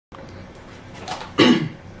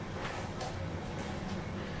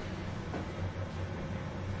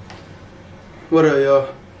What up,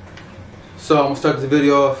 y'all? So I'm gonna start this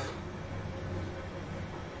video off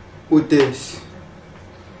with this.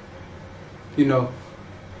 You know,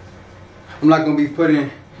 I'm not gonna be putting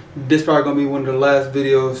this. Probably gonna be one of the last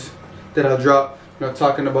videos that I drop. You know,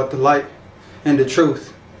 talking about the light and the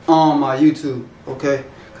truth on my YouTube. Okay?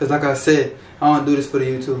 Because like I said, I don't do this for the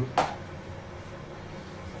YouTube.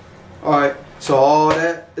 All right. So all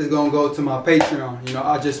that is gonna go to my Patreon. You know,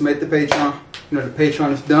 I just made the Patreon. You know, the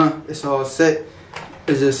Patreon is done. It's all set.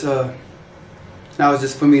 It's just now it's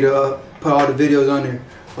just for me to put all the videos on there.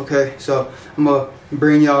 Okay, so I'm gonna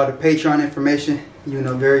bring y'all the Patreon information. You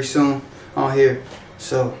know, very soon on here.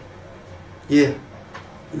 So yeah,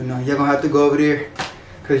 you know, you're gonna have to go over there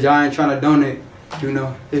because y'all ain't trying to donate. You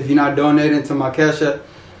know, if you're not donating to my Cash App,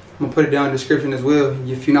 I'm gonna put it down in the description as well.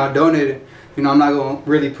 If you're not donating, you know, I'm not gonna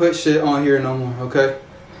really put shit on here no more. Okay,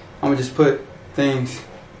 I'm gonna just put things.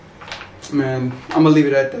 Man, I'm gonna leave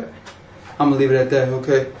it at that.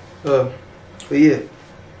 Okay. But yeah,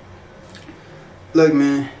 look,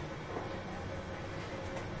 man.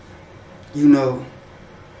 You know,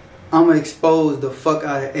 I'm gonna expose the fuck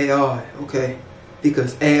out of AI. Okay,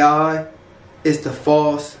 because AI is the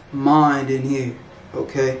false mind in here.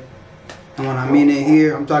 Okay, and when I mean in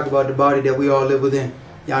here, I'm talking about the body that we all live within.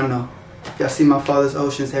 Y'all know. Y'all see my father's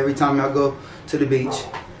oceans every time y'all go to the beach.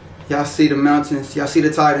 Y'all see the mountains, y'all see the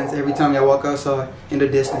Titans every time y'all walk outside in the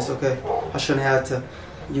distance, okay? I shouldn't have to,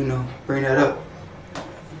 you know, bring that up.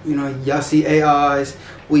 You know, y'all see AIs,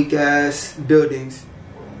 weak ass buildings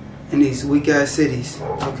in these weak ass cities,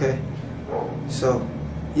 okay? So,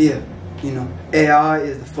 yeah, you know, AI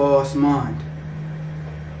is the false mind.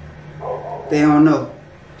 They don't know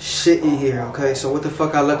shit in here, okay? So what the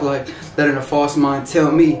fuck I look like letting a false mind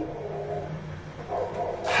tell me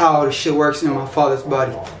how the shit works in my father's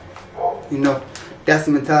body? You know, that's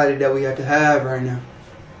the mentality that we have to have right now.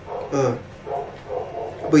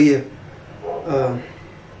 But yeah,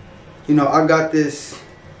 you know, I got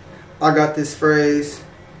this phrase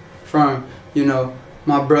from, you know,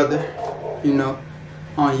 my brother, you know,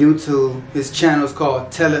 on YouTube. His channel is called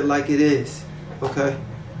Tell It Like It Is. Okay,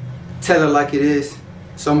 Tell It Like It Is.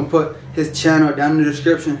 So I'm gonna put his channel down in the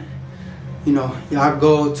description. You know, y'all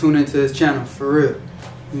go tune into his channel for real.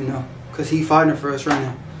 You know, cause he fighting for us right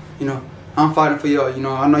now. You know, I'm fighting for y'all. You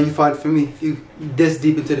know, I know you fighting for me if you this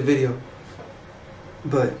deep into the video.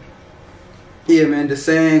 But yeah, man, the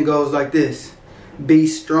saying goes like this: be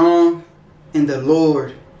strong in the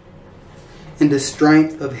Lord, in the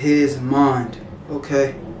strength of His mind.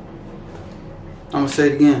 Okay, I'm gonna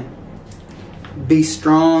say it again. Be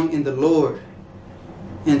strong in the Lord,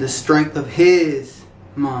 in the strength of His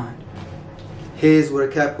mind. His with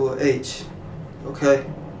a capital H. Okay.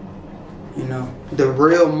 You know, the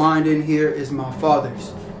real mind in here is my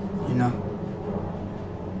father's. You know,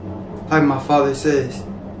 like my father says,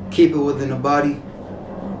 keep it within the body,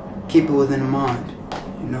 keep it within the mind.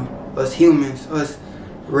 You know, us humans, us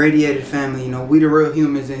radiated family, you know, we the real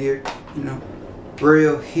humans in here. You know,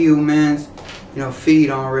 real humans, you know, feed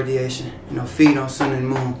on radiation, you know, feed on sun and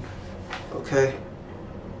moon. Okay,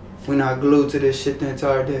 we're not glued to this shit the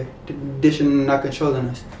entire day. This shit not controlling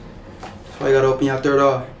us. That's why you gotta open your third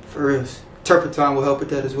eye. For real. Turpentine will help with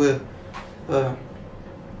that as well.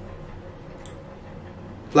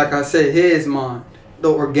 Like I said, his mind, the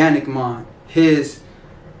organic mind, his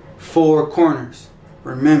four corners.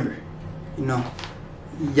 Remember, you know,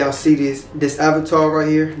 y'all see this avatar right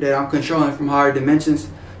here that I'm controlling from higher dimensions.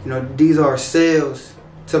 You know, these are cells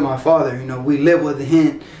to my father. You know, we live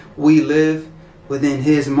within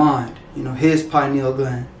his mind. You know, his pineal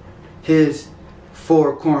gland, his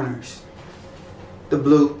four corners. The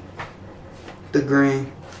blue, the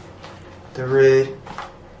green, the red,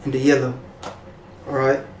 and the yellow.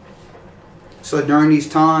 Alright? So during these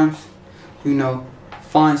times, you know,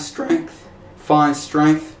 find strength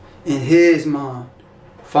in his mind.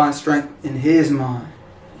 Find strength in his mind.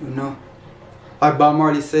 You know? Like Bob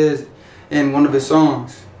Marley says in one of his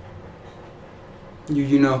songs.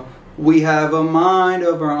 You know, we have a mind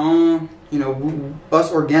of our own. You know,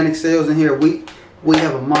 us organic cells in here, we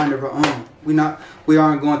have a mind of our own. We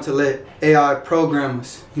aren't going to let AI program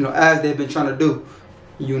us, you know, as they've been trying to do,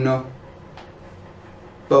 you know.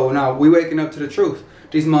 But now we waking up to the truth.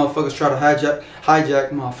 These motherfuckers try to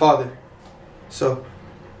hijack my father. So,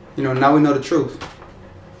 you know, now we know the truth.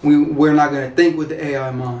 We're not gonna think with the AI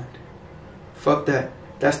mind. Fuck that.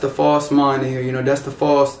 That's the false mind in here, you know, that's the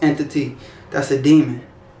false entity. That's a demon.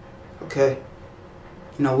 Okay?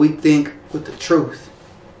 You know, we think with the truth,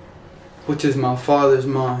 which is my father's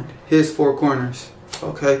mind, his four corners.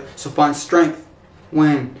 Okay, so find strength.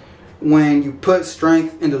 When you put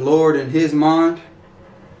strength in the Lord and his mind,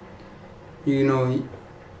 you know,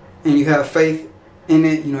 and you have faith in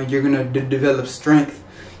it, you know, you're going to develop strength.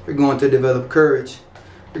 You're going to develop courage.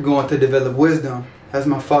 You're going to develop wisdom, as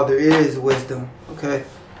my Father is wisdom. Okay.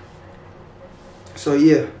 So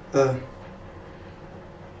yeah,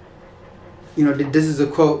 you know, this is a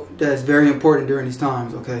quote that's very important during these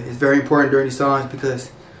times. Okay, it's very important during these times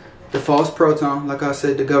because the false proton, like I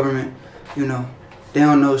said, the government, you know, they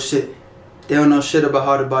don't know shit. They don't know shit about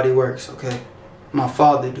how the body works. Okay, my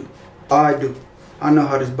Father do. I do. I know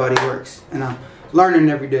how this body works, and I'm learning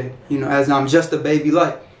every day. You know, as I'm just a baby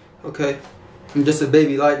light. Okay, I'm just a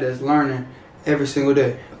baby light that's learning every single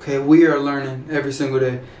day. Okay, we are learning every single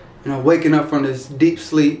day. You know, waking up from this deep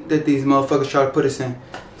sleep that these motherfuckers try to put us in.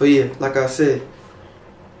 But yeah, like I said,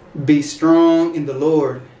 be strong in the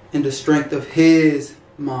Lord, in the strength of His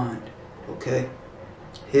mind. Okay,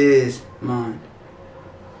 His mind.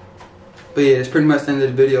 But yeah, that's pretty much the end of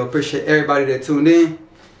the video. Appreciate everybody that tuned in.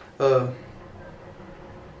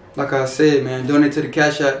 Like I said, man, donate to the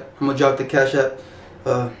Cash App. I'm gonna drop the Cash App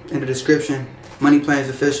in the description. Money Plans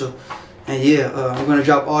Official. And yeah, I'm gonna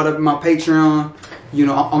drop all of my Patreon, you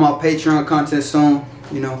know, on my Patreon content soon.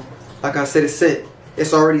 You know, like I said, it's set.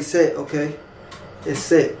 It's already set. Okay, it's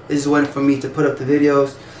set. It's just waiting for me to put up the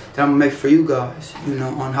videos that I'm gonna make for you guys. You know,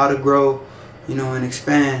 on how to grow, you know, and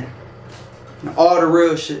expand. You know, all the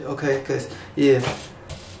real shit. Okay, cause yeah,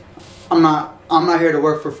 I'm not here to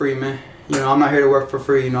work for free, man. You know, I'm not here to work for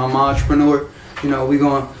free. You know, I'm an entrepreneur. You know,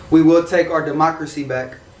 we will take our democracy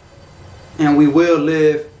back, and we will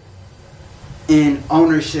live in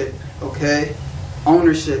ownership. Okay,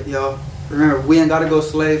 ownership, y'all. Remember, we ain't gotta go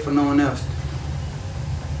slave for no one else.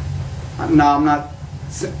 Now, I'm not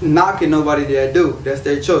knocking nobody that do. That's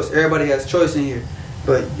their choice. Everybody has choice in here,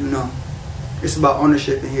 but you know, it's about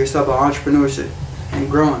ownership in here. It's about entrepreneurship and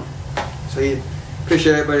growing. So yeah,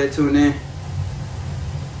 appreciate everybody that tuned in.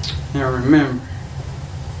 And remember,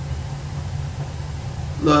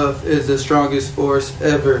 love is the strongest force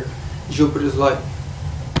ever. Jupiter's light.